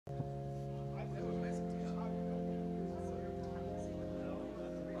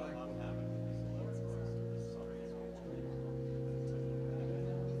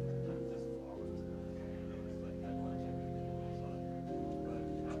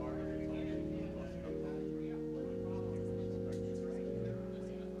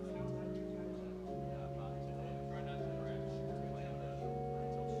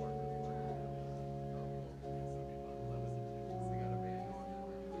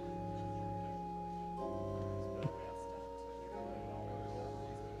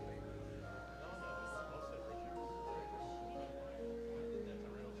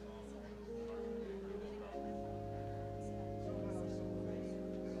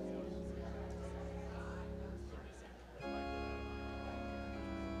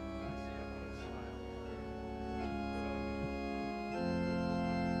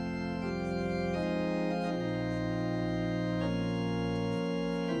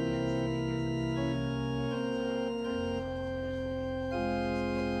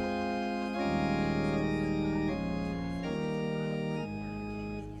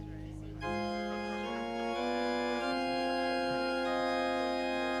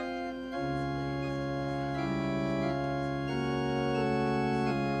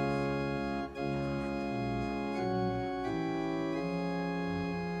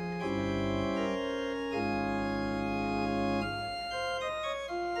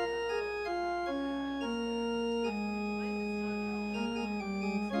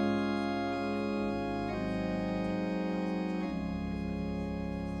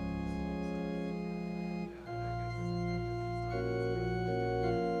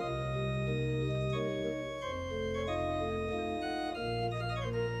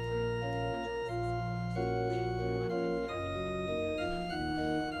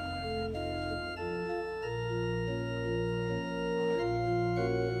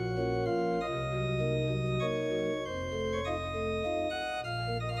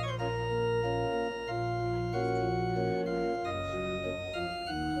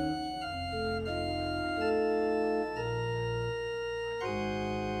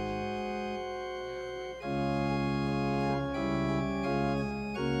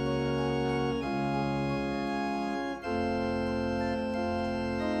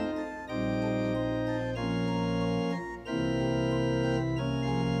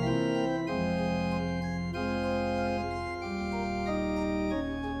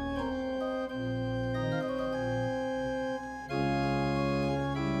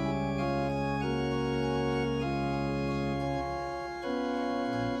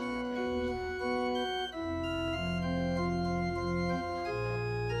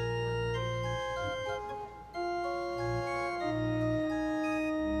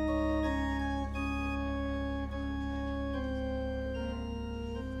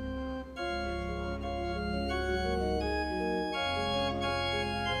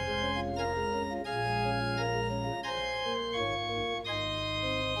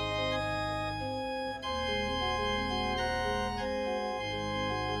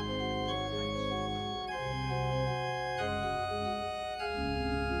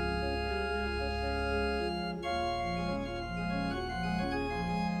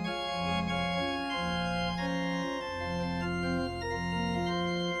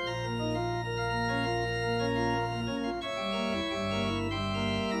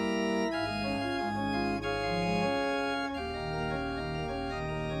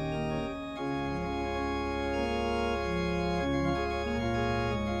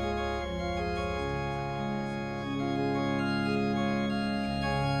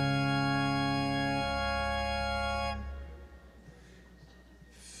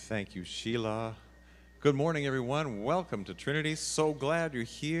Thank you, Sheila. Good morning, everyone. Welcome to Trinity. So glad you're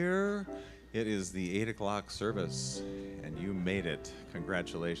here. It is the 8 o'clock service, and you made it.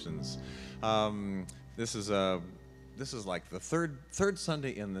 Congratulations. This is like the third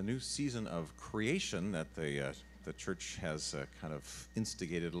Sunday in the new season of creation that the church has kind of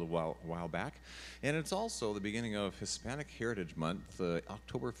instigated a little while back. And it's also the beginning of Hispanic Heritage Month,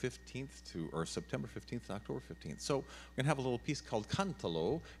 October 15th or September 15th to October 15th. So we're going to have a little piece called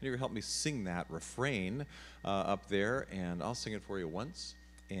Cántalo, and you're going to help me sing that refrain up there, and I'll sing it for you once.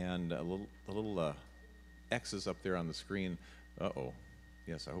 And the little X's up there on the screen. Uh-oh.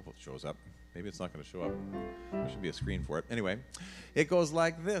 Yes, I hope it shows up. Maybe it's not going to show up. There should be a screen for it. Anyway, it goes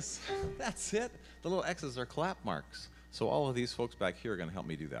like this. That's it. The little X's are clap marks. So all of these folks back here are going to help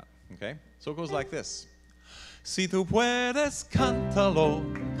me do that. Okay? So it goes like this. Si tú puedes, cántalo,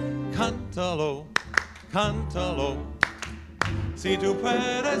 cántalo, cántalo. Si tú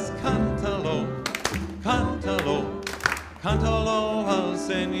puedes, cántalo, cántalo, cántalo al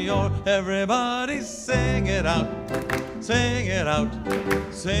Señor. Everybody sing it out. Sing it out,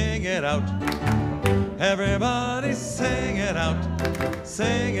 sing it out. Everybody sing it out,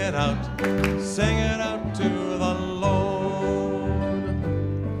 sing it out, sing it out to the Lord.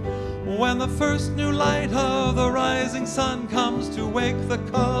 When the first new light of the rising sun comes to wake the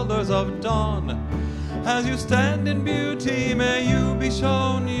colors of dawn, as you stand in beauty, may you be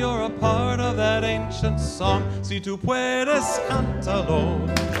shown you're a part of that ancient song. Si tú puedes, cántalo,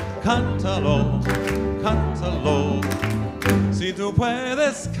 cántalo, cántalo. Si tú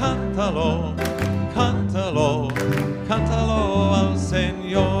puedes, cántalo, cántalo, cántalo al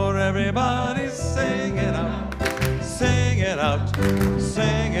Señor. Everybody sing it out, sing it out,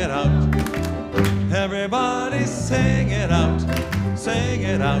 sing it out. Everybody sing it out, sing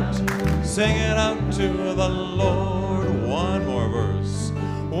it out, sing it out to the Lord. One more verse.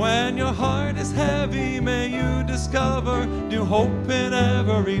 When your heart is heavy, may you discover new hope in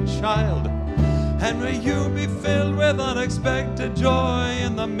every child. And may you be filled with unexpected joy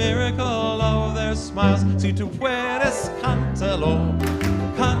in the miracle of their smiles. Si tú puedes, cántalo,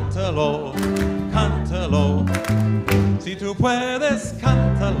 cántalo, cántalo. Si tú puedes,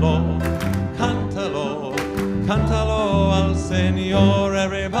 cántalo, cántalo, cántalo al Señor.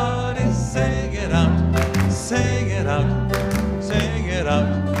 Everybody sing it out, sing it out, sing it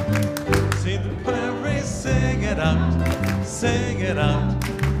out. Si tú puedes, sing it out, sing it out.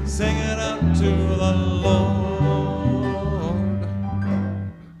 Sing it out to the Lord.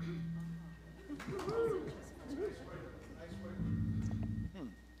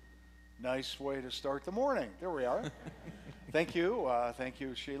 Nice way to start the morning. There we are. Thank you,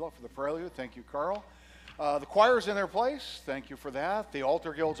 Sheila, for the prelude. Thank you, Carl. The choir's in their place. Thank you for that. The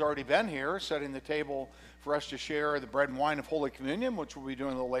altar guild's already been here, setting the table for us to share the bread and wine of Holy Communion, which we'll be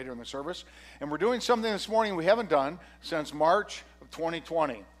doing a little later in the service. And we're doing something this morning we haven't done since March of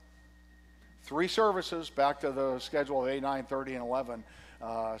 2020. 3 services back to the schedule of 8, 9, 30, and 11.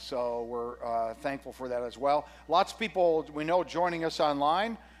 So we're thankful for that as well. Lots of people we know joining us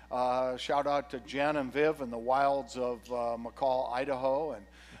online. Shout out to Jen and Viv in the wilds of McCall, Idaho. And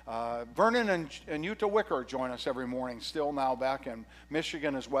Vernon and Utah Wicker join us every morning, still now back in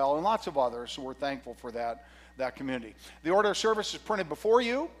Michigan as well, and lots of others. So we're thankful for that community. The order of service is printed before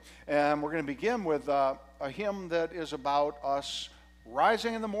you, and we're going to begin with a hymn that is about us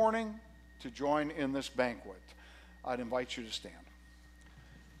rising in the morning to join in this banquet. I'd invite you to stand.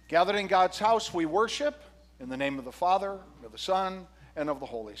 Gathered in God's house, we worship in the name of the Father, and of the Son, and of the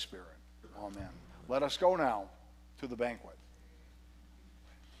Holy Spirit. Amen. Let us go now to the banquet.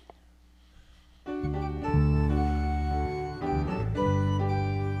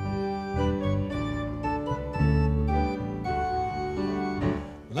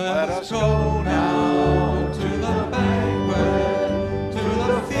 Let us go now to the banquet, to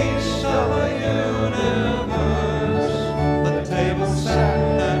the feast of the universe. The table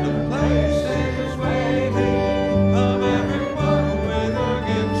set and the place is waiting, of everyone with their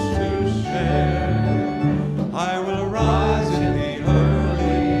gifts to share. I will rise in the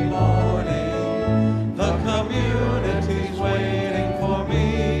early morning, the community's waiting for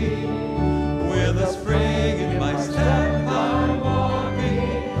me. With a spring in my step, I'm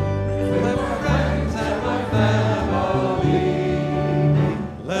walking with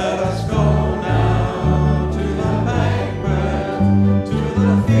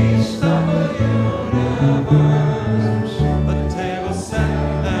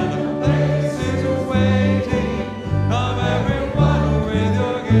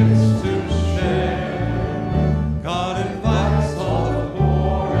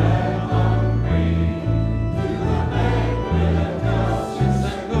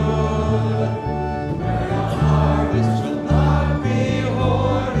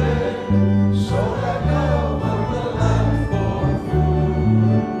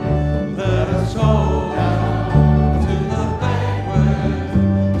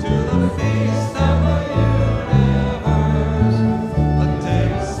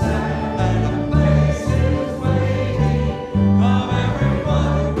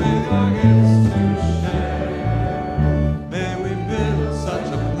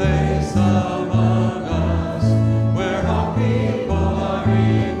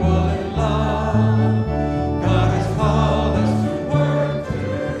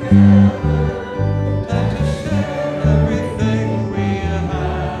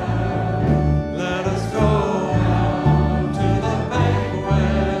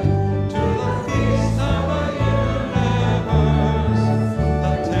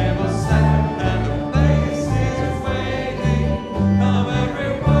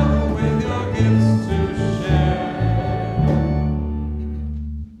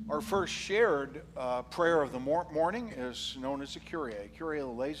Our first shared prayer of the morning is known as the Kyrie. Kyrie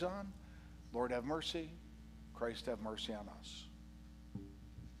eleison, Lord have mercy, Christ have mercy on us.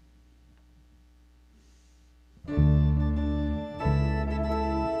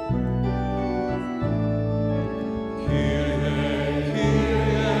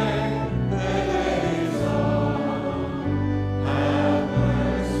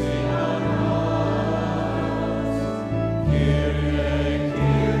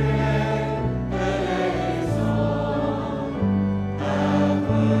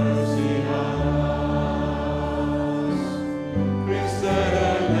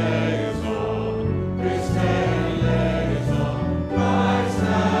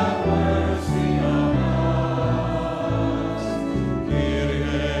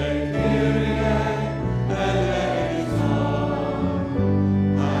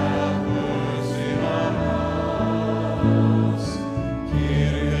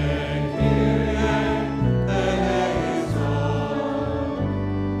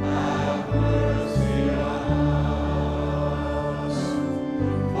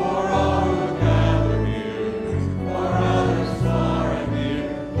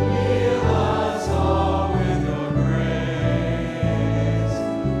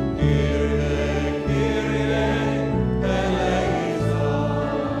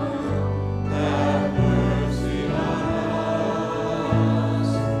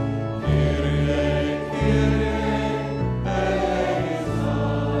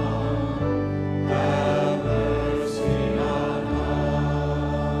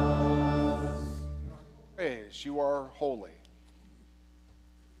 You are holy.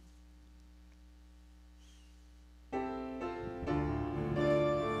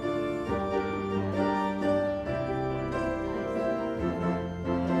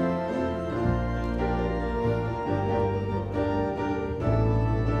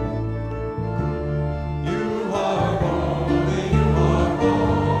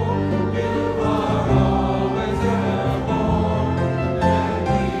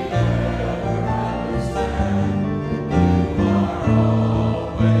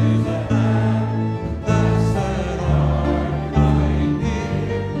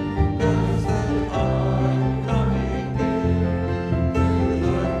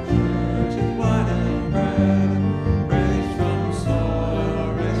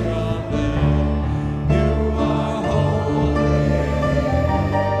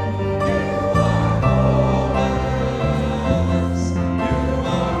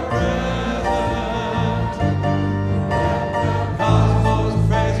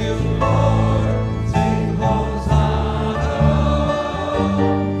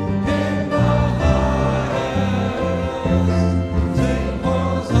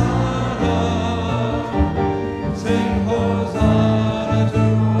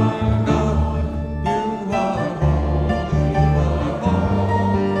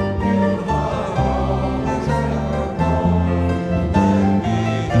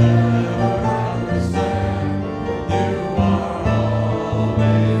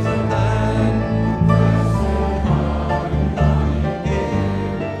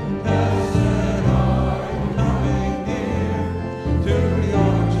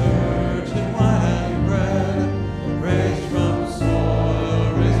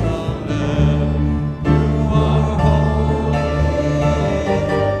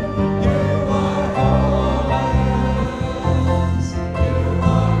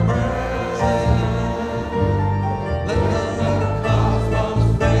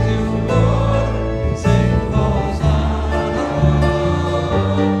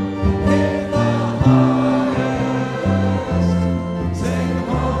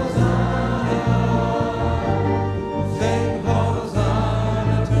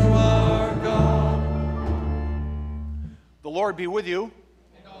 Lord be with you.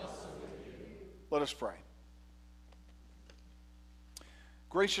 And also with you. Let us pray.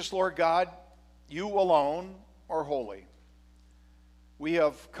 Gracious Lord God, you alone are holy. We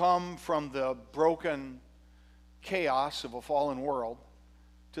have come from the broken chaos of a fallen world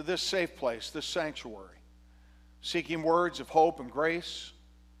to this safe place, this sanctuary, seeking words of hope and grace.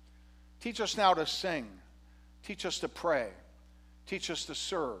 Teach us now to sing. Teach us to pray. Teach us to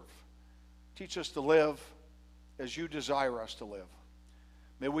serve. Teach us to live as you desire us to live.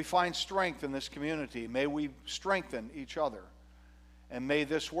 May we find strength in this community. May we strengthen each other. And may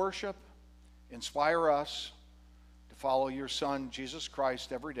this worship inspire us to follow your Son, Jesus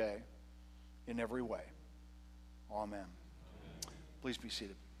Christ, every day, in every way. Amen. Please be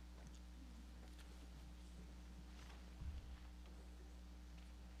seated.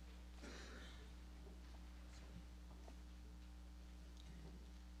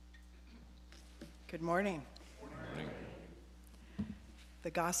 Good morning. Morning.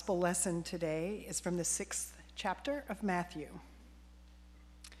 The gospel lesson today is from the 6th chapter of Matthew.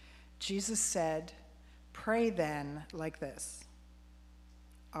 Jesus said, "Pray then like this: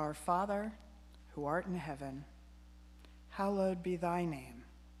 Our Father, who art in heaven, hallowed be thy name.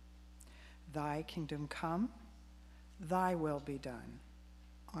 Thy kingdom come, thy will be done,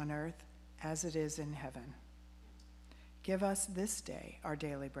 on earth as it is in heaven. Give us this day our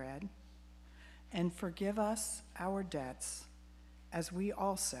daily bread, and forgive us our debts, as we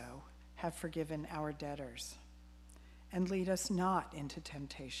also have forgiven our debtors. And lead us not into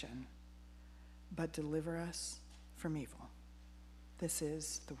temptation, but deliver us from evil." This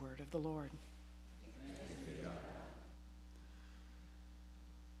is the word of the Lord.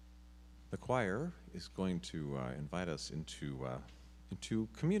 The choir is going to invite us into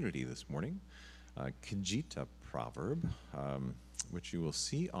community this morning. Kajita proverb, which you will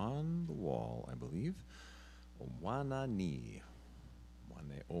see on the wall, I believe. Omwana ni.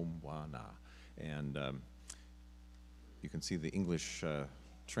 Wane omwana. And you can see the English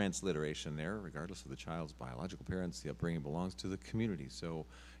transliteration there. Regardless of the child's biological parents, the upbringing belongs to the community. So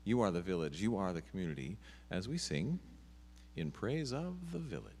you are the village, you are the community, as we sing in praise of the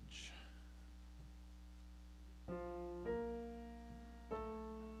village.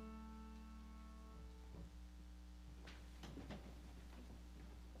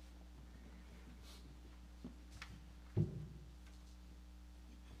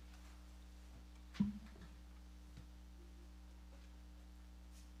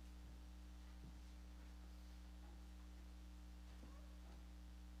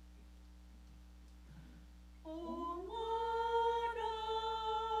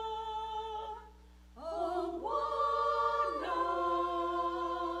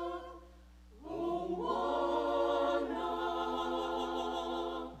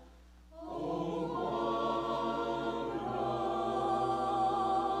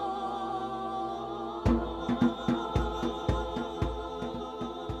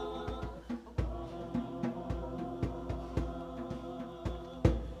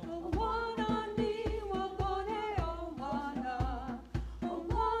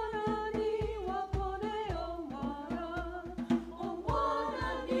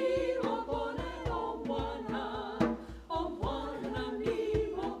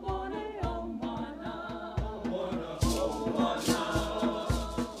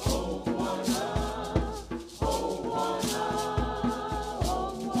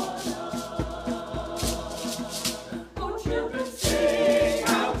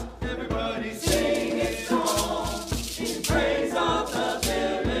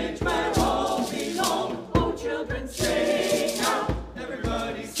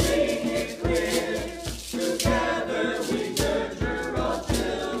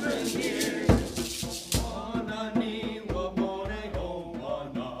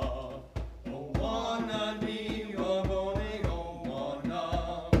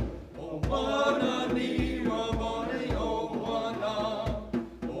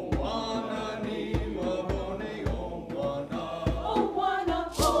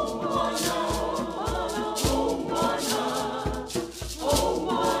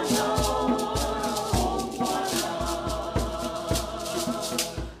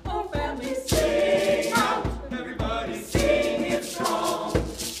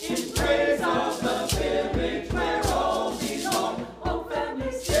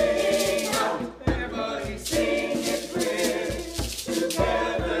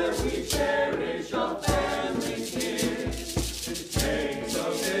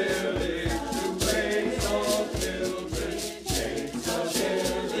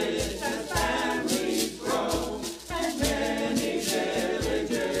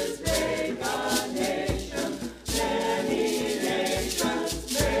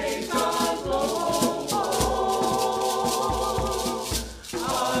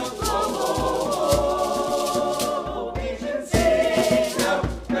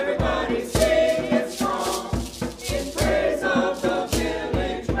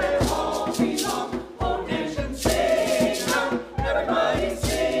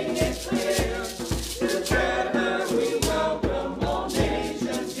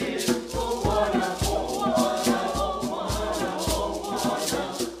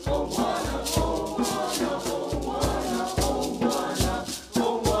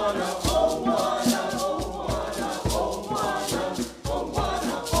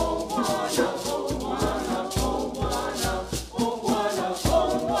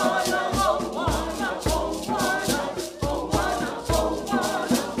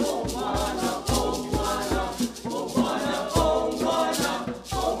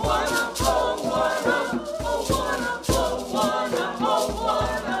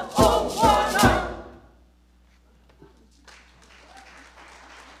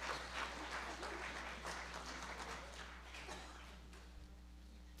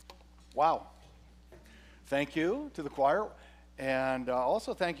 Wow. Thank you to the choir. And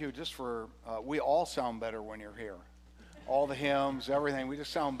also thank you just for, we all sound better when you're here. All the hymns, everything, we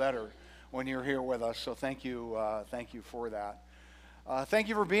just sound better when you're here with us. So thank you for that. Thank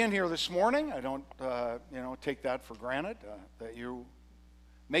you for being here this morning. I don't, take that for granted, that you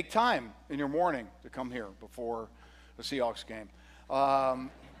make time in your morning to come here before the Seahawks game.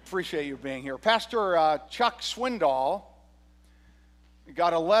 Appreciate you being here. Pastor Chuck Swindoll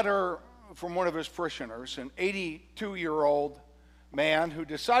got a letter from one of his parishioners, an 82-year-old man who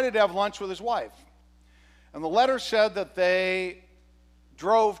decided to have lunch with his wife. And the letter said that they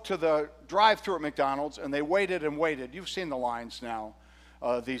drove to the drive-thru at McDonald's, and they waited and waited. You've seen the lines now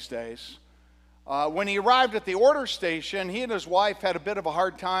these days. When he arrived at the order station, he and his wife had a bit of a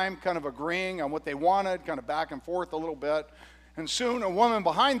hard time kind of agreeing on what they wanted, kind of back and forth a little bit. And soon a woman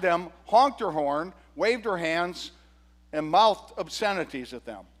behind them honked her horn, waved her hands, and mouthed obscenities at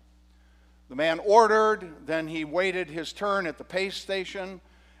them. The man ordered, then he waited his turn at the pay station,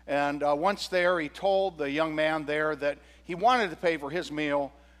 and once there, he told the young man there that he wanted to pay for his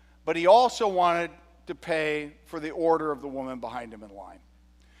meal, but he also wanted to pay for the order of the woman behind him in line.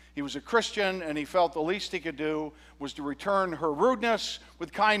 He was a Christian, and he felt the least he could do was to return her rudeness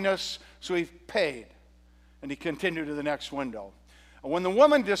with kindness, so he paid, and he continued to the next window. When the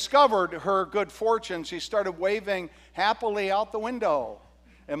woman discovered her good fortune, she started waving happily out the window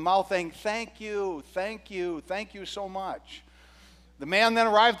and mouthing, "Thank you, thank you, thank you so much." The man then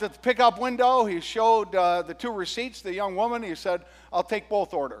arrived at the pickup window. He showed the two receipts to the young woman. He said, "I'll take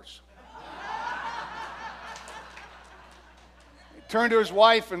both orders." He turned to his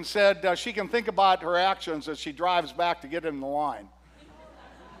wife and said she can think about her actions as she drives back to get in the line.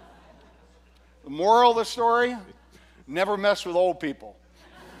 The moral of the story, never mess with old people.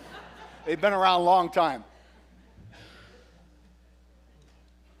 They've been around a long time.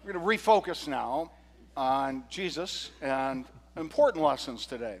 We're going to refocus now on Jesus and important lessons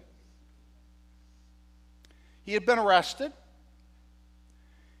today. He had been arrested.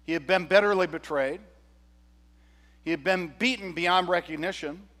 He had been bitterly betrayed. He had been beaten beyond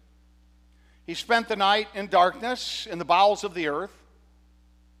recognition. He spent the night in darkness in the bowels of the earth.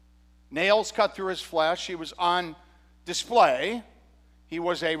 Nails cut through his flesh. He was on display. He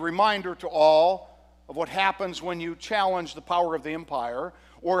was a reminder to all of what happens when you challenge the power of the empire,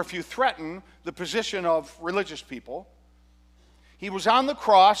 or if you threaten the position of religious people. He was on the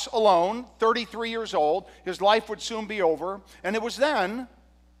cross alone, 33 years old. His life would soon be over. And it was then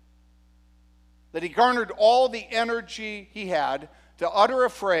that he garnered all the energy he had to utter a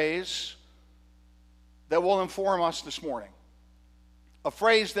phrase that will inform us this morning. A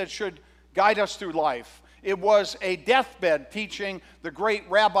phrase that should guide us through life. It was a deathbed teaching. The great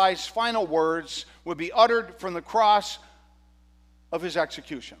rabbi's final words would be uttered from the cross of his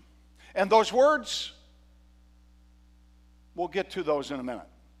execution. And those words, we'll get to those in a minute.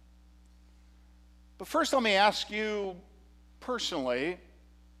 But first, let me ask you personally,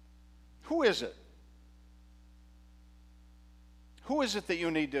 who is it? Who is it that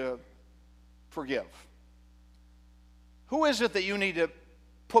you need to forgive? Who is it that you need to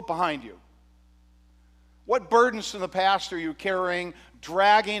put behind you? What burdens from the past are you carrying,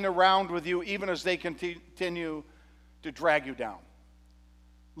 dragging around with you, even as they continue to drag you down?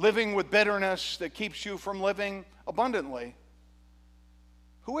 Living with bitterness that keeps you from living abundantly.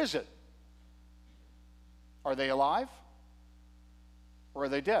 Who is it? Are they alive? Or are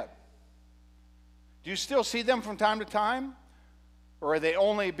they dead? Do you still see them from time to time? Or are they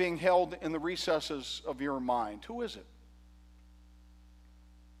only being held in the recesses of your mind? Who is it?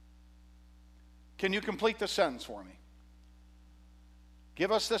 Can you complete the sentence for me?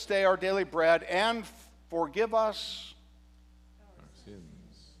 Give us this day our daily bread, and forgive us our sins,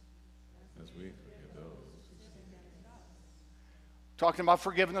 as we forgive those who sin against us. Talking about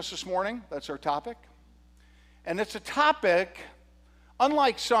forgiveness this morning. That's our topic. And it's a topic,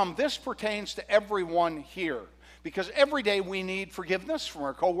 unlike some, this pertains to everyone here. Because every day we need forgiveness from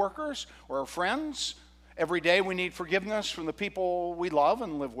our coworkers or our friends. Every day we need forgiveness from the people we love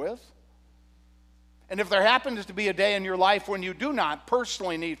and live with. And if there happens to be a day in your life when you do not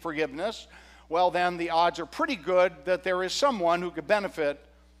personally need forgiveness, well, then the odds are pretty good that there is someone who could benefit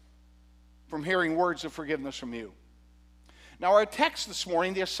from hearing words of forgiveness from you. Now, our text this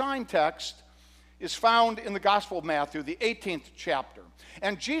morning, the assigned text, is found in the Gospel of Matthew, the 18th chapter.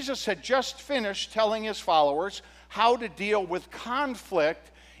 And Jesus had just finished telling his followers how to deal with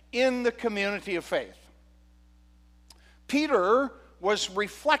conflict in the community of faith. Peter was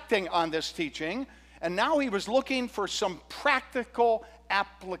reflecting on this teaching, and now he was looking for some practical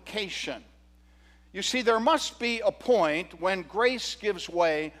application. You see, there must be a point when grace gives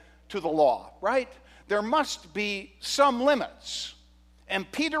way to the law, right? There must be some limits. And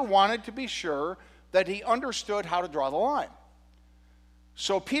Peter wanted to be sure that he understood how to draw the line.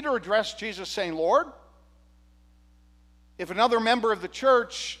 So Peter addressed Jesus saying, Lord, if another member of the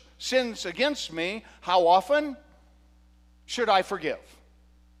church sins against me, how often should I forgive?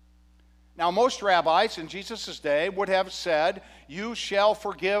 Now, most rabbis in Jesus' day would have said, you shall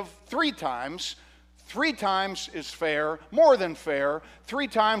forgive 3 times. 3 times is fair, more than fair. 3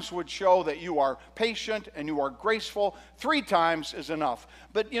 times would show that you are patient and you are graceful. 3 times is enough.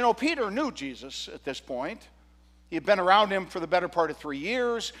 But, Peter knew Jesus at this point. He had been around him for the better part of 3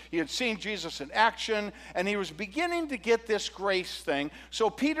 years. He had seen Jesus in action, and he was beginning to get this grace thing. So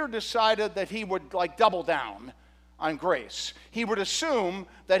Peter decided that he would double down on grace. He would assume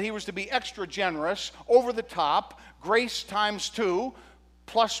that he was to be extra generous, over the top, grace times 2,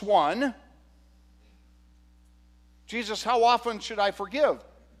 plus 1. Jesus, how often should I forgive?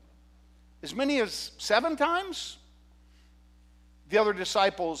 As many as 7 times? The other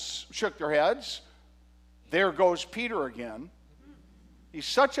disciples shook their heads. There goes Peter again. He's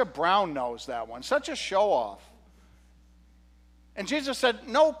such a brown nose, that one, such a show-off. And Jesus said,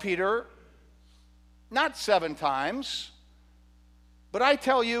 no, Peter, not 7 times, but I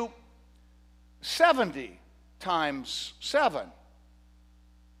tell you, 70 times 7.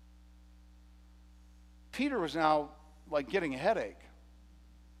 Peter was now getting a headache.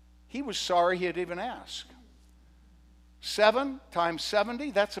 He was sorry he had even asked. 7 times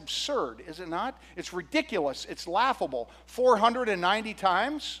 70, that's absurd, is it not? It's ridiculous. It's laughable. 490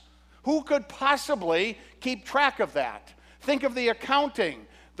 times? Who could possibly keep track of that? Think of the accounting,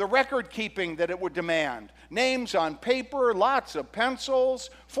 the record keeping that it would demand. Names on paper, lots of pencils,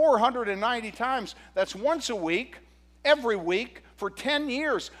 490 times. That's once a week, every week, for 10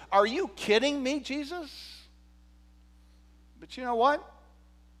 years. Are you kidding me, Jesus? But you know what?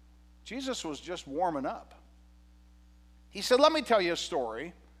 Jesus was just warming up. He said, let me tell you a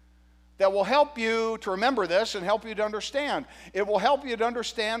story that will help you to remember this and help you to understand. It will help you to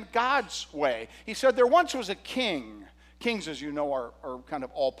understand God's way. He said, there once was a king. Kings, as you know, are kind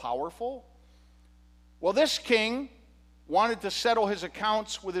of all-powerful. Well, this king wanted to settle his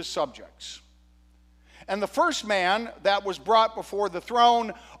accounts with his subjects. And the first man that was brought before the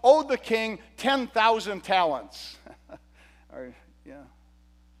throne owed the king 10,000 talents. Yeah.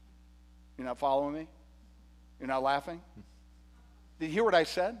 You're not following me? You're not laughing? Did you hear what I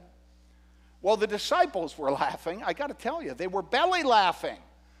said? Well, the disciples were laughing. I got to tell you, they were belly laughing.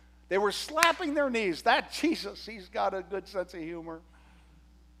 They were slapping their knees. That Jesus, he's got a good sense of humor.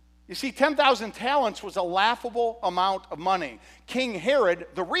 You see, 10,000 talents was a laughable amount of money. King Herod,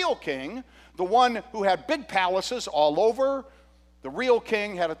 the real king, the one who had big palaces all over, the real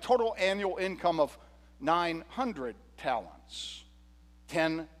king had a total annual income of 900 talents.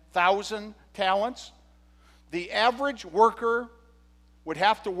 10,000 talents. The average worker would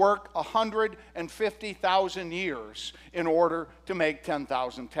have to work 150,000 years in order to make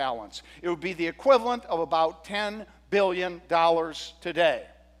 10,000 talents. It would be the equivalent of about $10 billion today.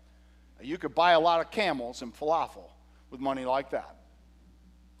 You could buy a lot of camels and falafel with money like that.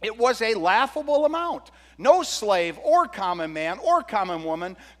 It was a laughable amount. No slave or common man or common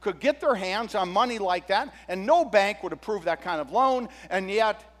woman could get their hands on money like that, and no bank would approve that kind of loan, and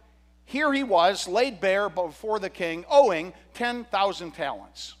yet here he was, laid bare before the king, owing 10,000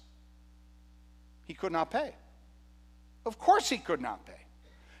 talents. He could not pay. Of course he could not pay.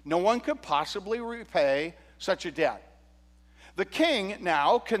 No one could possibly repay such a debt. The king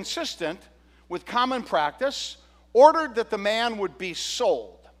now, consistent with common practice, ordered that the man would be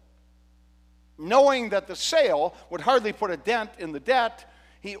sold. Knowing that the sale would hardly put a dent in the debt,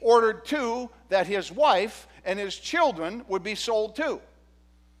 he ordered too that his wife and his children would be sold too.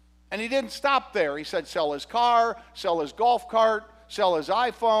 And he didn't stop there. He said sell his car, sell his golf cart, sell his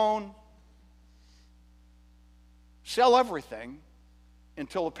iPhone, sell everything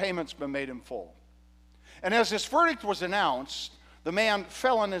until the payment's been made in full. And as this verdict was announced, the man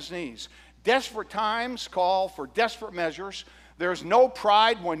fell on his knees. Desperate times call for desperate measures. There's no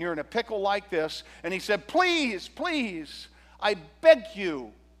pride when you're in a pickle like this. And he said, please, please, I beg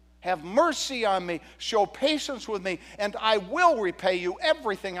you, have mercy on me, show patience with me, and I will repay you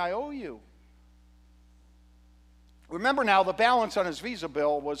everything I owe you. Remember now, the balance on his Visa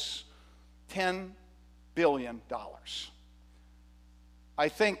bill was $10 billion. I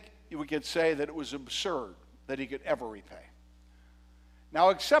think we could say that it was absurd that he could ever repay. Now,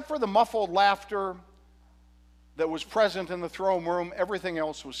 except for the muffled laughter that was present in the throne room, everything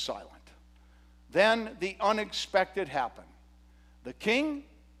else was silent. Then the unexpected happened. The king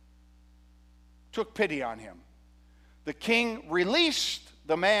took pity on him. The king released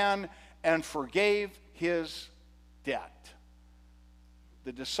the man and forgave his debt.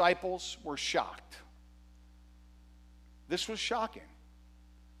 The disciples were shocked. This was shocking,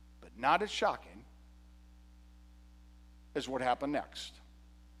 but not as shocking as what happened next.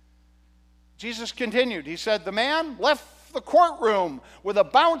 Jesus continued. He said, the man left the courtroom with a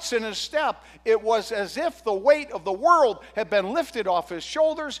bounce in his step. It was as if the weight of the world had been lifted off his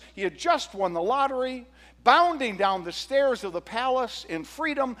shoulders. He had just won the lottery. Bounding down the stairs of the palace in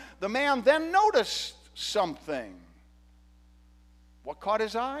freedom, the man then noticed something. What caught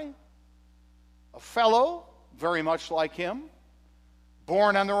his eye? A fellow very much like him,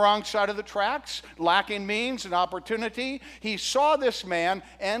 born on the wrong side of the tracks, lacking means and opportunity. He saw this man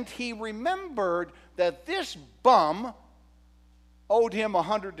and he remembered that this bum owed him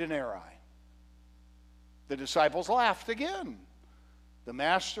 100 denarii. The disciples laughed again. The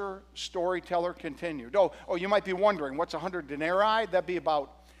master storyteller continued. Oh, you might be wondering, what's 100 denarii? That'd be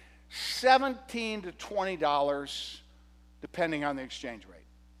about $17 to $20, depending on the exchange rate.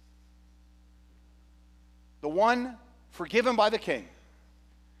 The one forgiven by the king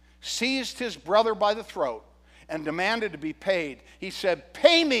seized his brother by the throat and demanded to be paid. He said,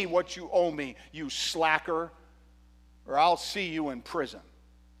 pay me what you owe me, you slacker, or I'll see you in prison.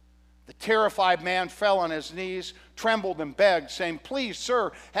 The terrified man fell on his knees, trembled and begged, saying, please,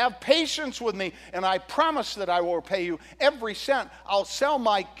 sir, have patience with me, and I promise that I will repay you every cent. I'll sell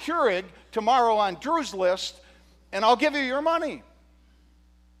my Keurig tomorrow on Drew's list, and I'll give you your money.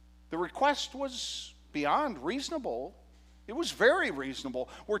 The request was beyond reasonable. It was very reasonable.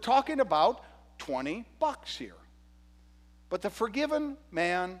 We're talking about $20 here. But the forgiven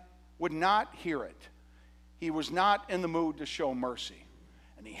man would not hear it. He was not in the mood to show mercy.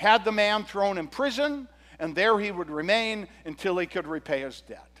 And he had the man thrown in prison, and there he would remain until he could repay his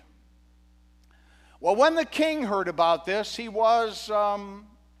debt. Well, when the king heard about this, he was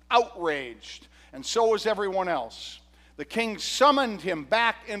outraged, and so was everyone else. The king summoned him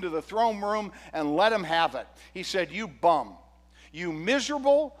back into the throne room and let him have it. He said, you bum, you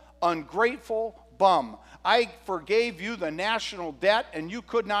miserable, ungrateful bum. I forgave you the national debt and you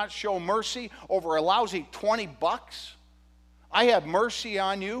could not show mercy over a lousy $20. I had mercy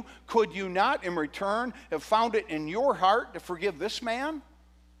on you. Could you not, in return, have found it in your heart to forgive this man?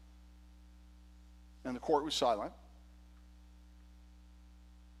 And the court was silent.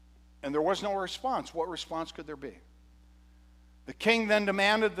 And there was no response. What response could there be? The king then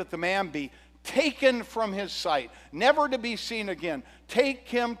demanded that the man be taken from his sight, never to be seen again. Take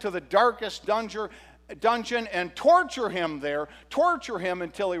him to the darkest dungeon and torture him there. Torture him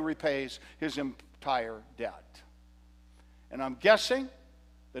until he repays his entire debt. And I'm guessing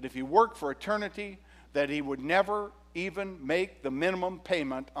that if he worked for eternity, that he would never even make the minimum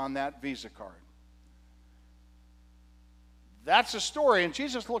payment on that Visa card. That's the story. And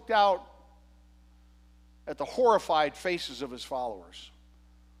Jesus looked out at the horrified faces of his followers.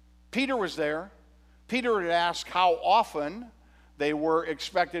 Peter was there. Peter had asked how often they were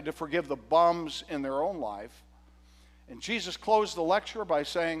expected to forgive the bums in their own life. And Jesus closed the lecture by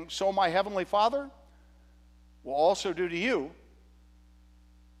saying, so my heavenly Father will also do to you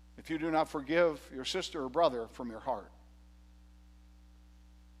if you do not forgive your sister or brother from your heart.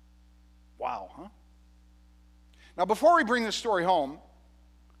 Wow, huh? Now, before we bring this story home,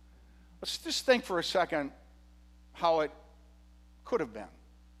 let's just think for a second how it could have been.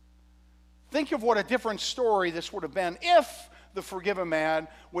 Think of what a different story this would have been if the forgiven man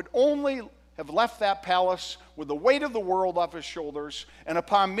would only have left that palace with the weight of the world off his shoulders, and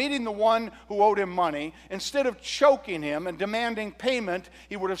upon meeting the one who owed him money, instead of choking him and demanding payment,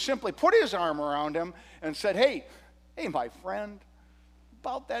 he would have simply put his arm around him and said, hey, my friend,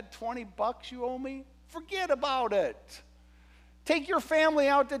 about that $20 you owe me, forget about it. Take your family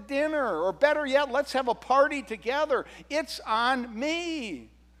out to dinner, or better yet, let's have a party together. It's on me.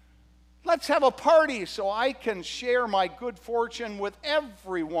 Let's have a party so I can share my good fortune with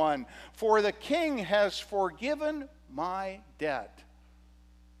everyone, for the king has forgiven my debt.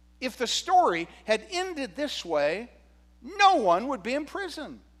 If the story had ended this way, no one would be in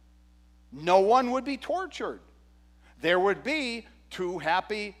prison. No one would be tortured. There would be 2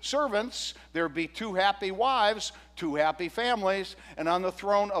 happy servants, there would be 2 happy wives, 2 happy families, and on the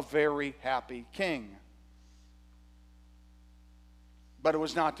throne a very happy king. But it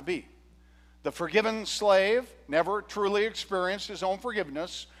was not to be. The forgiven slave never truly experienced his own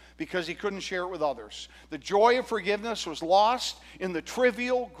forgiveness because he couldn't share it with others. The joy of forgiveness was lost in the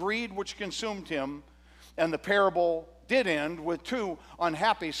trivial greed which consumed him, and the parable did end with 2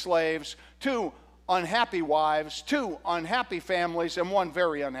 unhappy slaves, 2 unhappy wives, 2 unhappy families, and 1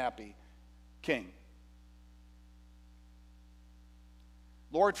 very unhappy king.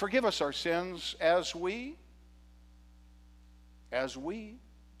 Lord, forgive us our sins as we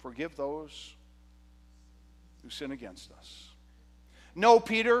forgive those who sin against us. No,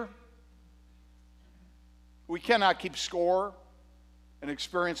 Peter, we cannot keep score and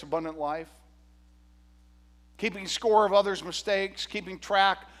experience abundant life. Keeping score of others' mistakes, keeping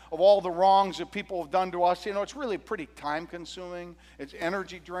track of all the wrongs that people have done to us, it's really pretty time-consuming. It's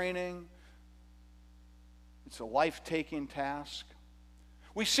energy-draining. It's a life-taking task.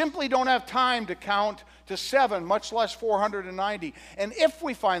 We simply don't have time to count to 7, much less 490. And if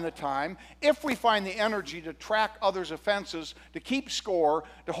we find the time, if we find the energy to track others' offenses, to keep score,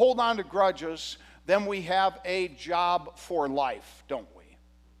 to hold on to grudges, then we have a job for life, don't we?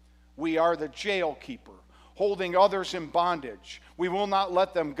 We are the jail keeper, holding others in bondage. We will not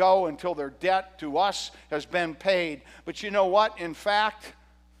let them go until their debt to us has been paid. But you know what? In fact,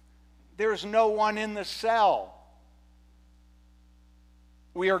 there's no one in the cell.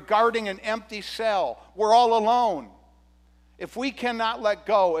 We are guarding an empty cell. We're all alone. If we cannot let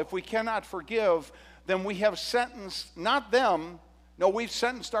go, if we cannot forgive, then we have sentenced not them, no, we've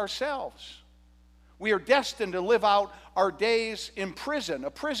sentenced ourselves. We are destined to live out our days in prison,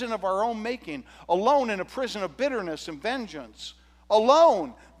 a prison of our own making, alone in a prison of bitterness and vengeance.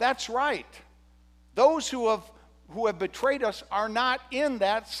 Alone, that's right. Those who have betrayed us are not in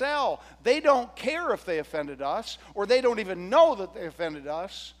that cell. They don't care if they offended us, or they don't even know that they offended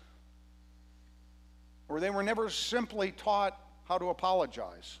us, or they were never simply taught how to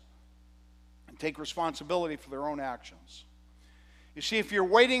apologize and take responsibility for their own actions. You see, if you're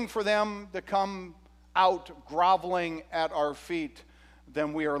waiting for them to come out groveling at our feet,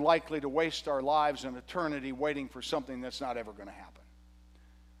 then we are likely to waste our lives in eternity waiting for something that's not ever going to happen.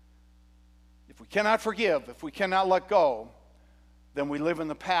 If we cannot forgive, if we cannot let go, then we live in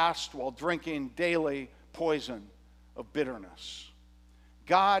the past while drinking daily poison of bitterness.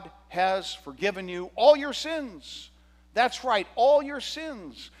 God has forgiven you all your sins. That's right, all your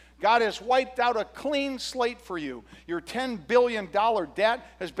sins. God has wiped out a clean slate for you. Your $10 billion debt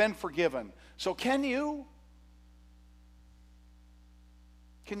has been forgiven. So can you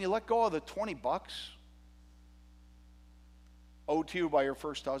let go of the $20 owed to you by your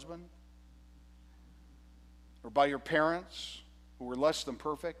first husband? Or by your parents who were less than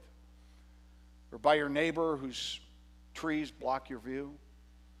perfect? Or by your neighbor whose trees block your view?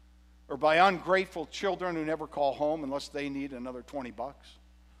 Or by ungrateful children who never call home unless they need another $20?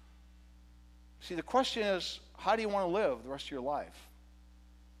 See, the question is, how do you want to live the rest of your life?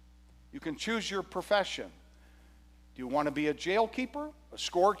 You can choose your profession. Do you want to be a jail keeper, a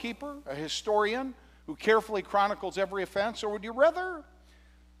scorekeeper, a historian who carefully chronicles every offense? Or would you rather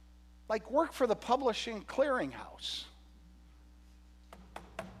work for the publishing clearinghouse?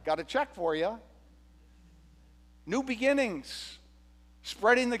 Got a check for you. New beginnings,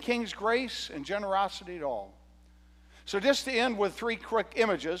 spreading the King's grace and generosity to all. So just to end with 3 quick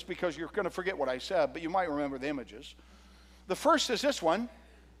images, because you're going to forget what I said, but you might remember the images. The first is this one.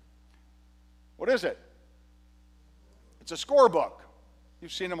 What is it? It's a scorebook.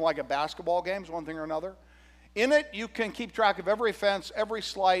 You've seen them at basketball games, one thing or another. In it, you can keep track of every offense, every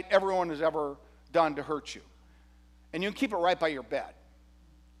slight everyone has ever done to hurt you. And you can keep it right by your bed.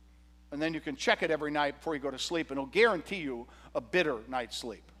 And then you can check it every night before you go to sleep, and it'll guarantee you a bitter night's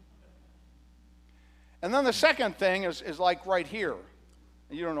sleep. And then the second thing is right here.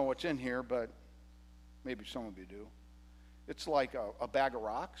 And you don't know what's in here, but maybe some of you do. It's like a bag of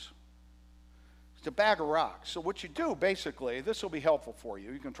rocks. It's a bag of rocks. So what you do, basically, this will be helpful for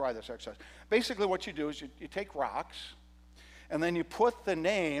you. You can try this exercise. Basically, what you do is you take rocks, and then you put the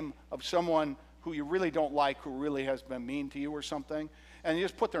name of someone who you really don't like, who really has been mean to you or something, and you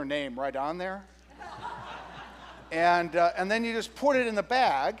just put their name right on there. And then you just put it in the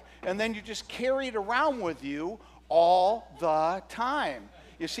bag, and then you just carry it around with you all the time.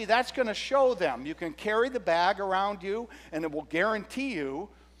 You see, that's going to show them. You can carry the bag around you, and it will guarantee you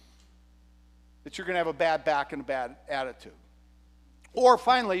that you're going to have a bad back and a bad attitude. Or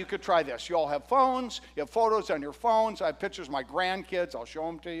finally, you could try this. You all have phones. You have photos on your phones. I have pictures of my grandkids. I'll show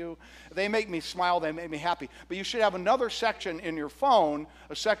them to you. They make me smile. They make me happy. But you should have another section in your phone,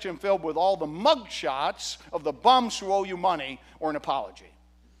 a section filled with all the mug shots of the bums who owe you money or an apology.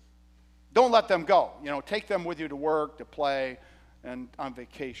 Don't let them go. Take them with you to work, to play, and on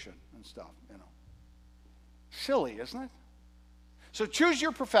vacation and stuff. Silly, isn't it? So choose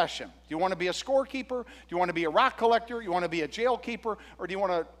your profession. Do you want to be a scorekeeper? Do you want to be a rock collector? Do you want to be a jail keeper? Or do you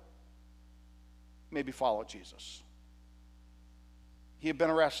want to maybe follow Jesus? He had been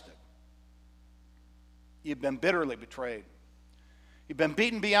arrested. He had been bitterly betrayed. He'd been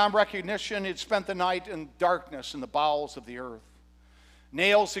beaten beyond recognition. He'd spent the night in darkness in the bowels of the earth.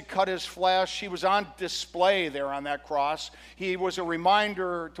 Nails had cut his flesh. He was on display there on that cross. He was a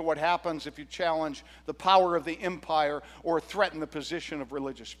reminder to what happens if you challenge the power of the empire or threaten the position of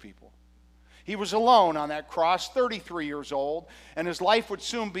religious people. He was alone on that cross, 33 years old, and his life would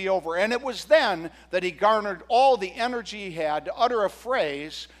soon be over. And it was then that he garnered all the energy he had to utter a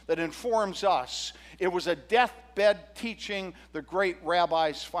phrase that informs us. It was a deathbed teaching. The great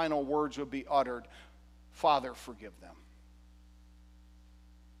rabbi's final words would be uttered, "Father, forgive them.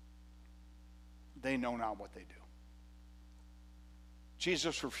 They know not what they do."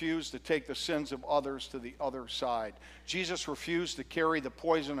 Jesus refused to take the sins of others to the other side. Jesus refused to carry the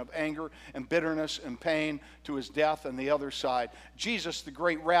poison of anger and bitterness and pain to his death and the other side. Jesus, the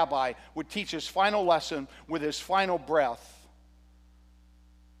great rabbi, would teach his final lesson with his final breath.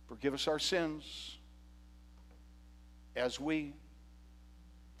 Forgive us our sins as we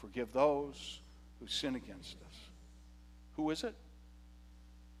forgive those who sin against us. Who is it?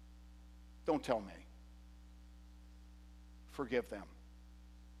 Don't tell me. Forgive them.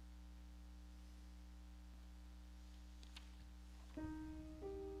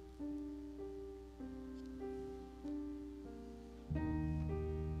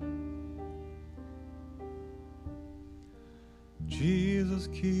 Jesus,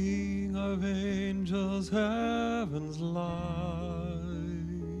 King of angels, heaven's light,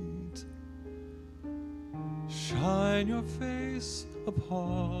 shine your face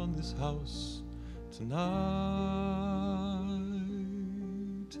upon this house tonight.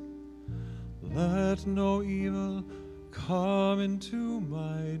 Let no evil come into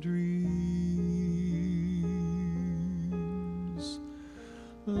my dreams.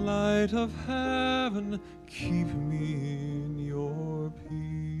 Light of heaven, keep me in your peace.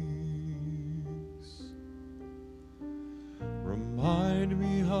 Remind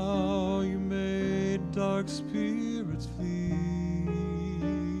me how you made dark spirits flee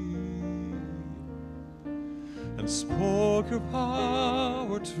and spoke your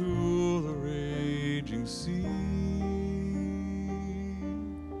power to the raging sea,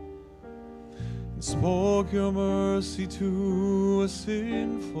 and spoke your mercy to a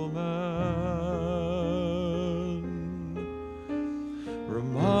sinful man.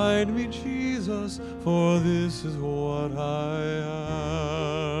 Remind me, Jesus, for this is what I am.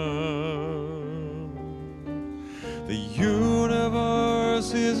 The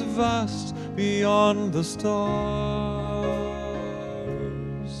universe is vast beyond the stars,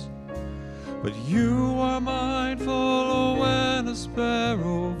 but you are mindful when a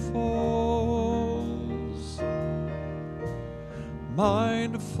sparrow falls,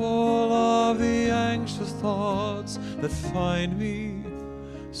 mindful of the anxious thoughts that find me,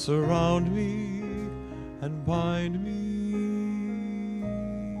 surround me, and bind me.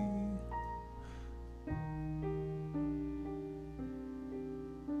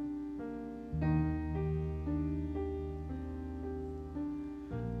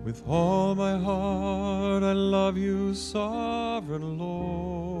 With all my heart I love you, sovereign Lord.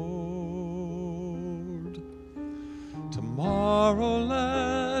 Tomorrow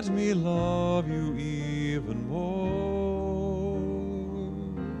let me love you even more,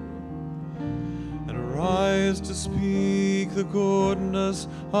 and rise to speak the goodness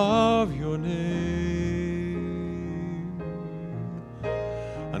of your name,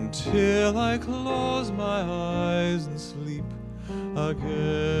 until I close my eyes and sleep again.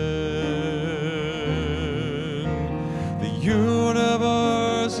 The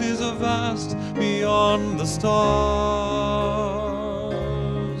universe is vast beyond the stars,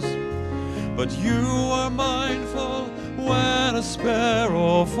 but you are mindful when a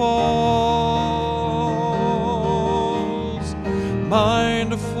sparrow falls,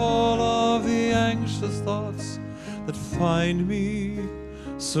 mindful of the anxious thoughts that find me,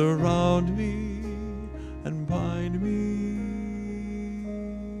 surround me, and bind me.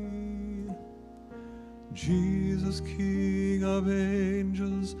 Jesus, King of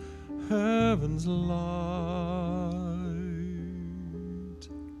angels, heaven's light,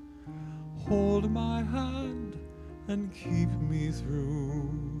 hold my hand and keep me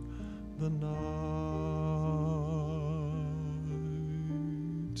through the night.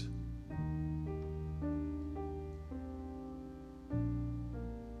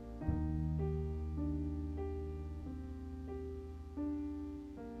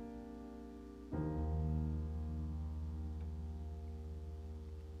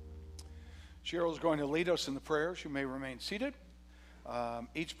 Cheryl's going to lead us in the prayers. You may remain seated.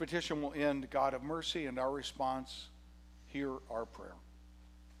 Each petition will end, God of mercy, and our response, hear our prayer.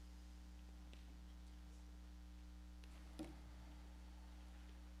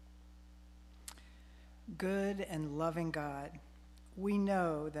 Good and loving God, we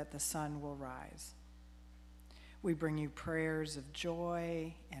know that the sun will rise. We bring you prayers of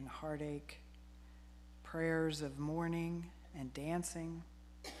joy and heartache, prayers of mourning and dancing,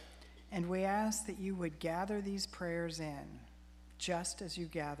 and we ask that you would gather these prayers in just as you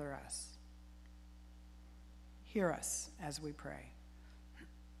gather us. Hear us as we pray.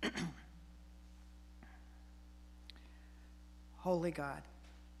 Holy God,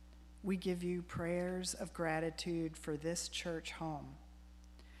 we give you prayers of gratitude for this church home.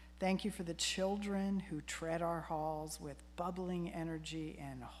 Thank you for the children who tread our halls with bubbling energy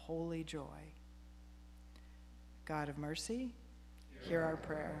and holy joy. God of mercy, hear our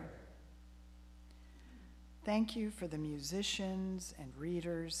prayer. Thank you for the musicians and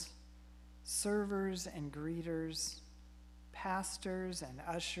readers, servers and greeters, pastors and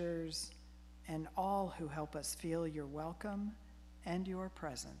ushers, and all who help us feel your welcome and your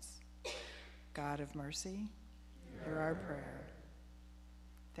presence. God of mercy, hear our prayer.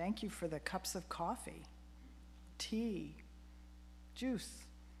 Thank you for the cups of coffee, tea, juice,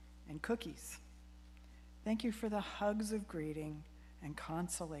 and cookies. Thank you for the hugs of greeting and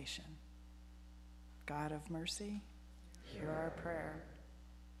consolation. God of mercy, hear our prayer.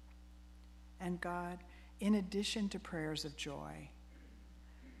 And God, in addition to prayers of joy,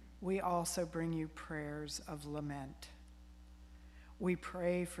 we also bring you prayers of lament. We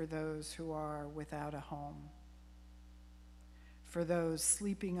pray for those who are without a home, for those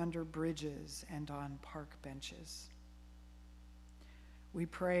sleeping under bridges and on park benches. We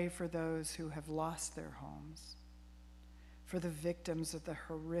pray for those who have lost their homes, for the victims of the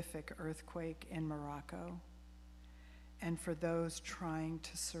horrific earthquake in Morocco, and for those trying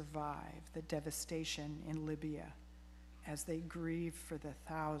to survive the devastation in Libya as they grieve for the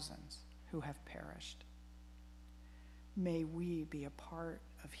thousands who have perished. May we be a part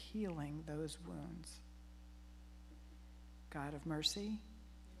of healing those wounds. God of mercy,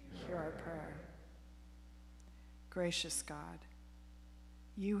 hear our prayer. Gracious God,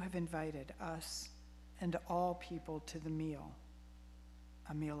 you have invited us and all people to the meal,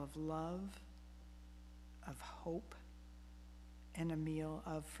 a meal of love, of hope, and a meal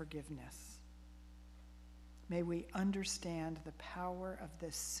of forgiveness. May we understand the power of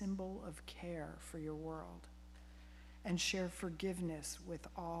this symbol of care for your world and share forgiveness with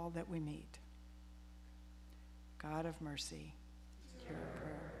all that we meet. God of mercy, hear our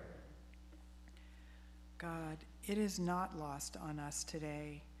prayer. God, it is not lost on us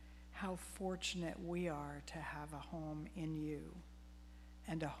today how fortunate we are to have a home in you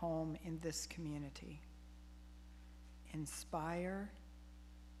and a home in this community. Inspire,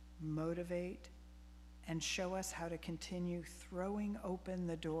 motivate, and show us how to continue throwing open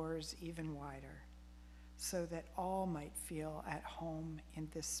the doors even wider so that all might feel at home in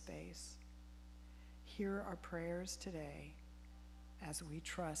this space. Hear our prayers today as we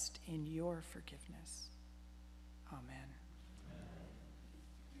trust in your forgiveness. Amen.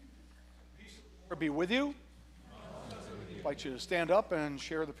 Peace of the Lord be with you. I invite you to stand up and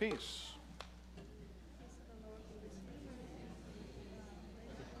share the peace.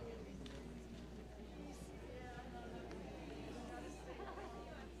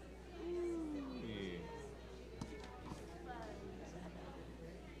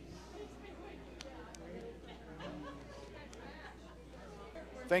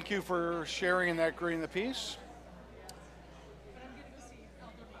 Thank you for sharing in that greeting the peace.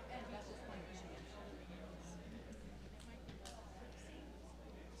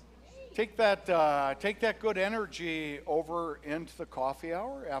 Take that good energy over into the coffee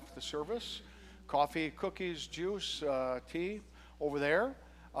hour after the service. Coffee, cookies, juice, tea over there.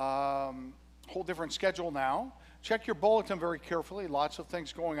 Whole different schedule now. Check your bulletin very carefully. Lots of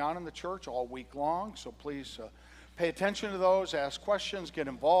things going on in the church all week long, so please pay attention to those, ask questions, get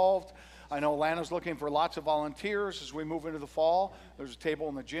involved. I know Lana's looking for lots of volunteers as we move into the fall. There's a table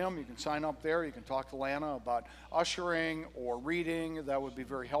in the gym. You can sign up there. You can talk to Lana about ushering or reading. That would be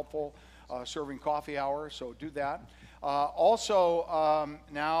very helpful, serving coffee hour, so do that. Also,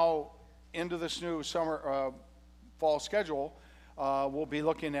 now into this new summer, fall schedule, we'll be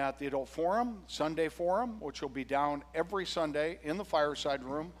looking at the Adult Forum, Sunday Forum, which will be down every Sunday in the fireside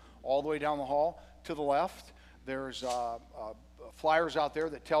room, all the way down the hall to the left. There's flyers out there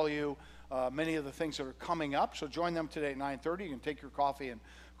that tell you many of the things that are coming up. So join them today at 9:30. You can take your coffee and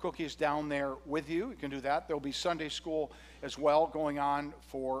cookies down there with you. You can do that. There'll be Sunday school as well going on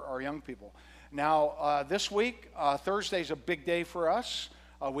for our young people. Now, this week, Thursday's a big day for us.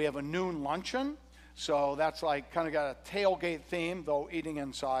 We have a noon luncheon. So that's like kind of got a tailgate theme, though eating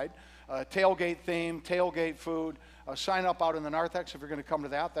inside. Tailgate theme, tailgate food. Sign up out in the narthex if you're going to come to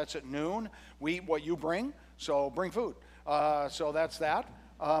that. That's at noon. We eat what you bring. So bring food. So that's that.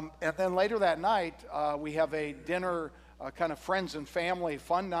 And then later that night, we have a dinner, kind of friends and family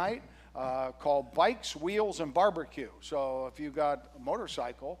fun night called Bikes, Wheels, and Barbecue. So if you've got a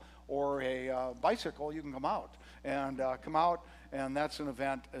motorcycle or a bicycle, you can come out. And that's an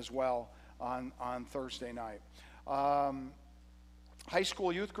event as well on Thursday night. High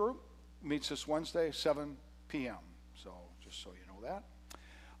school youth group meets this Wednesday, 7 p.m. So just so you know that.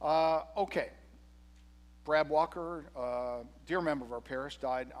 Okay. Brad Walker, dear member of our parish,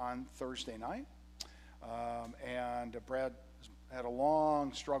 died on Thursday night. And Brad had a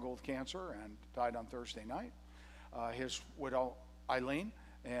long struggle with cancer and died on Thursday night. His widow, Eileen,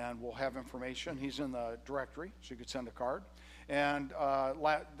 and we'll have information. He's in the directory, so you could send a card. And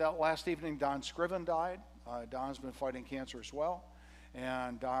that last evening, Don Scriven died. Don's been fighting cancer as well.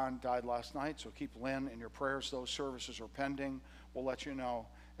 And Don died last night, so keep Lynn in your prayers. Those services are pending. We'll let you know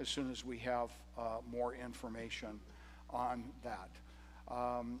as soon as we have more information on that.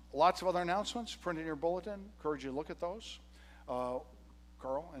 Lots of other announcements printed in your bulletin. Encourage you to look at those.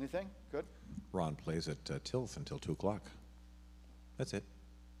 Carl, anything? Good? Ron plays at Tilth until 2 o'clock. That's it.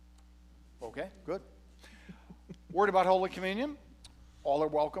 Okay, good. Word about Holy Communion. All are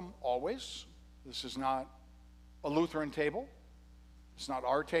welcome always. This is not a Lutheran table. It's not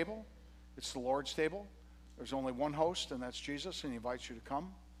our table. It's the Lord's table. There's only one host, and that's Jesus, and he invites you to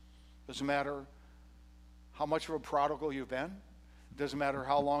come. Doesn't matter how much of a prodigal you've been. It doesn't matter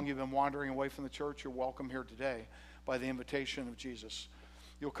how long you've been wandering away from the church. You're welcome here today by the invitation of Jesus.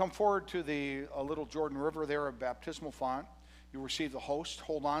 You'll come forward to the little Jordan River there, a baptismal font. You'll receive the host.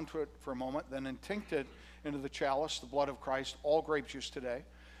 Hold on to it for a moment, then intinct it into the chalice, the blood of Christ, all grape juice today.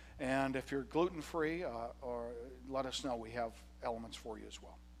 And if you're gluten-free, or let us know. We have elements for you as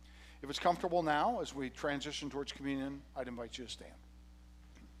well. If it's comfortable now, as we transition towards communion, I'd invite you to stand.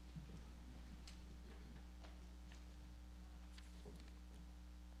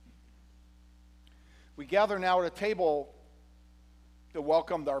 We gather now at a table to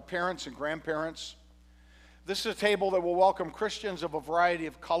welcome our parents and grandparents. This is a table that will welcome Christians of a variety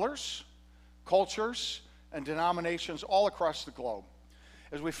of colors, cultures, and denominations all across the globe,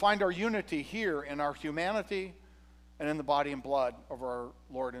 as we find our unity here in our humanity and in the body and blood of our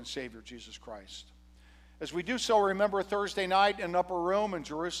Lord and Savior, Jesus Christ. As we do so, remember Thursday night in an upper room in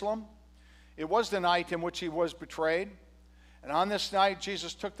Jerusalem. It was the night in which he was betrayed. And on this night,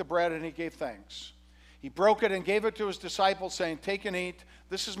 Jesus took the bread and he gave thanks. He broke it and gave it to his disciples, saying, "Take and eat.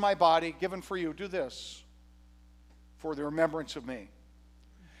 This is my body given for you. Do this for the remembrance of me."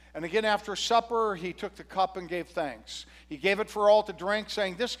 And again, after supper, he took the cup and gave thanks. He gave it for all to drink,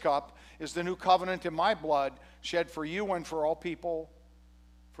 saying, "This cup is the new covenant in my blood, shed for you and for all people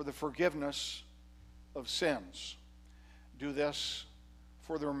for the forgiveness of sins. Do this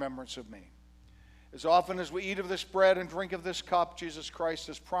for the remembrance of me." As often as we eat of this bread and drink of this cup, Jesus Christ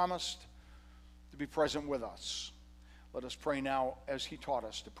has promised to be present with us. Let us pray now as he taught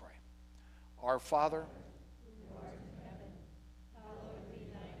us to pray. Our Father, who art in heaven, hallowed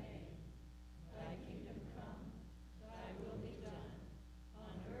be thy name. Thy kingdom come, thy will be done,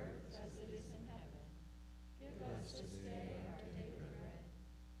 on earth as it is in heaven. Give us this day our daily bread,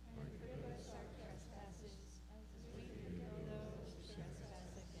 and forgive us our trespasses, as we forgive those who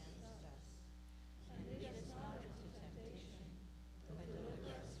trespass against us. And lead us not into temptation, but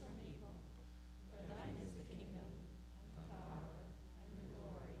deliver us from evil. For thine is the kingdom, and the power, and the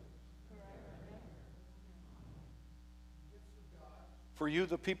glory, forever and ever. for you,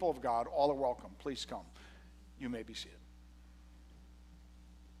 the people of God, all are welcome. Please come. You may be seated.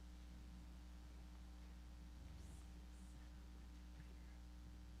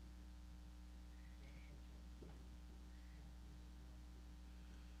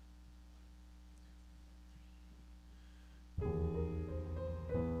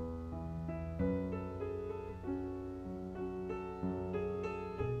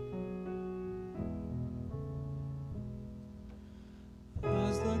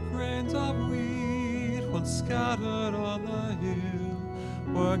 Scattered on the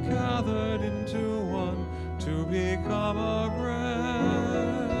hill were gathered into one to become a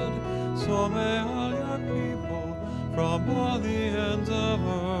bread. So may all your people from all the ends of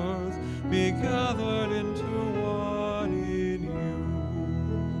earth be gathered into one in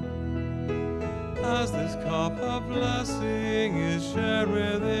you. As this cup of blessing is shared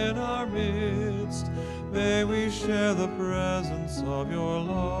within our midst, may we share the presence of your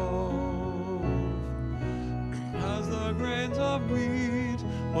love. The grains of wheat,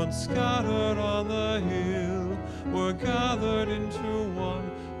 once scattered on the hill, were gathered into one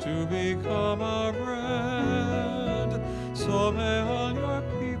to become a bread. So may all your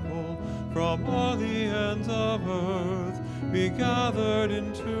people from all the ends of earth be gathered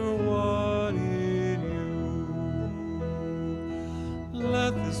into one in you.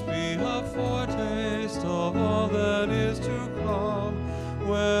 Let this be a foretaste of all that is to come,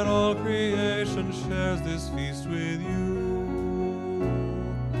 when all creation shares this feast with you.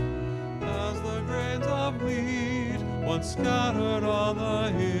 As the grains of wheat, once scattered on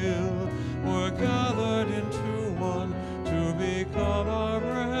the hill, were gathered into one to become our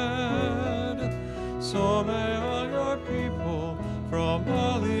bread, so may all your people from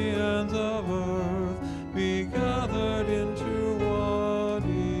all the ends of earth be gathered into one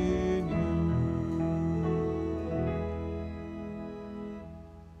in you.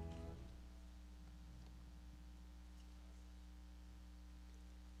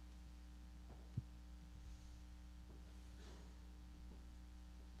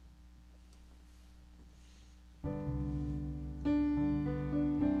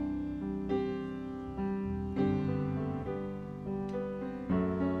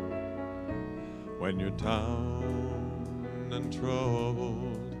 When you're down and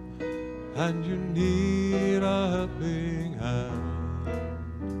troubled and you need a helping hand,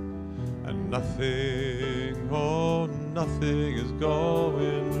 and nothing, oh nothing is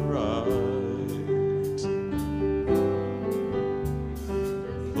going right,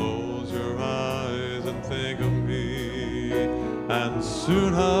 close your eyes and think of me, and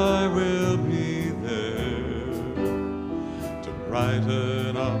soon I will be there to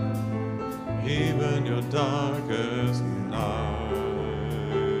brighten up even your darkest night.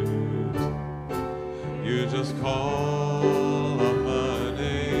 You just call on my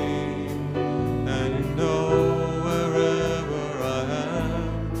name, and you know wherever I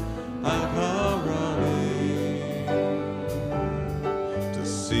am, I'll come running to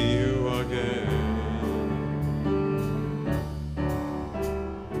see you again.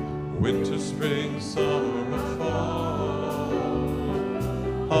 Winter, spring, summer, or fall,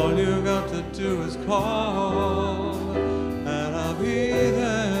 all you got to do is call, and I'll be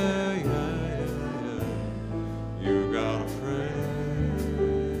there, yeah, yeah, yeah. You got a friend.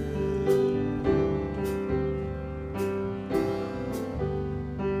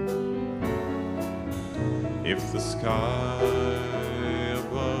 If the sky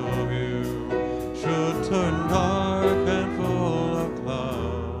above you should turn dark and full of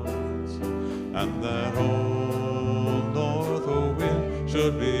clouds, and that old north wind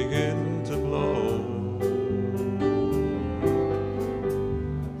should begin to blow,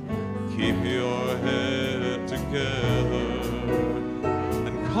 keep your head together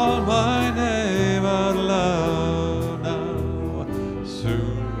and call my name out loud now.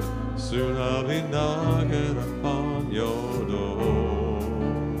 Soon I'll be knocking upon your door.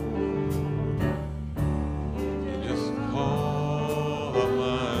 You just call out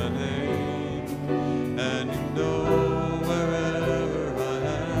my name, and you know wherever I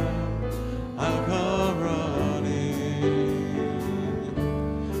am, I'll come running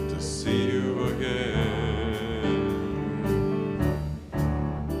to see you again.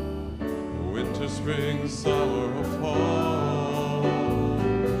 Winter, spring, summer, or fall,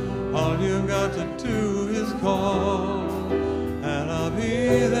 all you've got to do is call, and I'll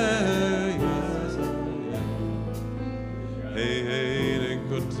be there, yes I am. Hey, ain't it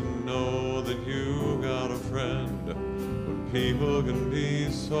good to know that you got a friend when people can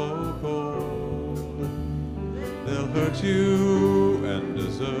be so cold? They'll hurt you and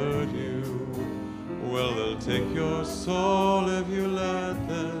desert you. Well, they'll take your soul if you let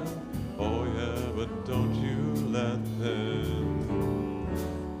them. Oh yeah, but don't you let them.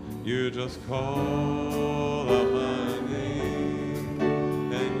 You just call out my name,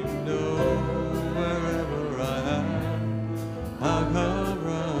 and you know wherever I am, I'll come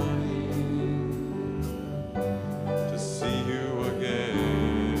running to see you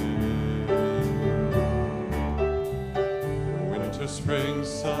again. Winter, spring,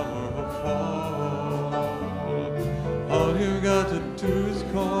 summer, or fall, all you got to do is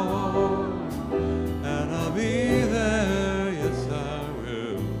call, and I'll be there, yes I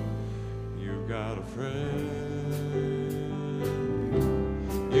will. You've got a friend.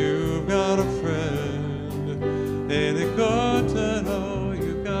 You've got a friend. Ain't it good to know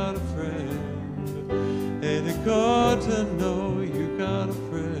you got a friend? Ain't it good to know you got a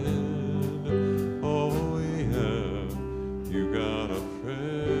friend? Oh yeah, you got a friend.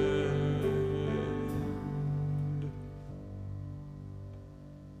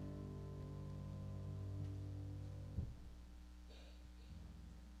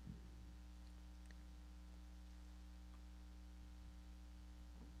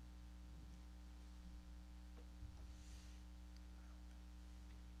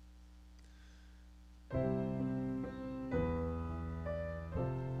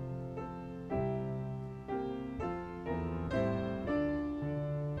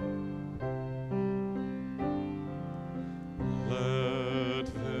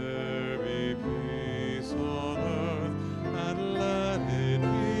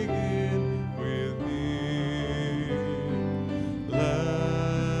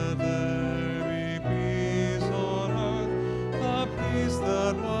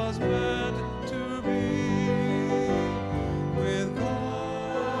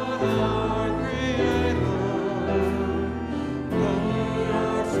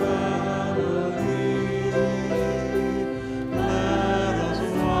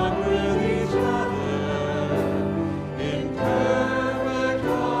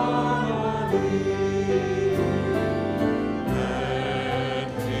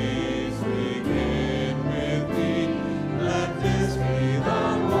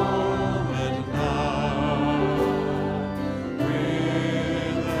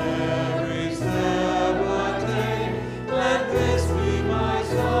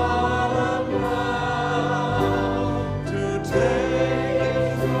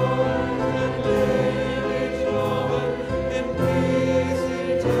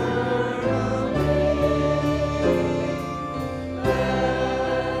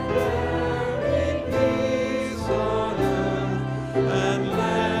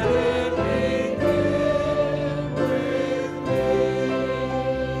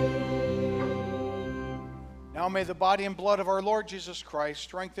 Now may the body and blood of our Lord Jesus Christ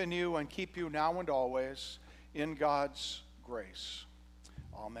strengthen you and keep you now and always in God's grace.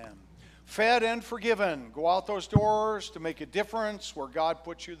 Amen. Fed and forgiven. Go out those doors to make a difference where God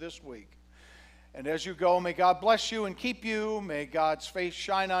puts you this week. And as you go, may God bless you and keep you. May God's face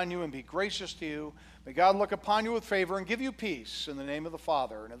shine on you and be gracious to you. May God look upon you with favor and give you peace in the name of the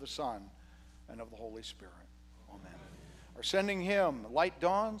Father and of the Son and of the Holy Spirit. Amen. Our sending hymn, Light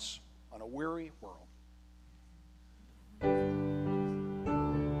Dawns on a Weary World.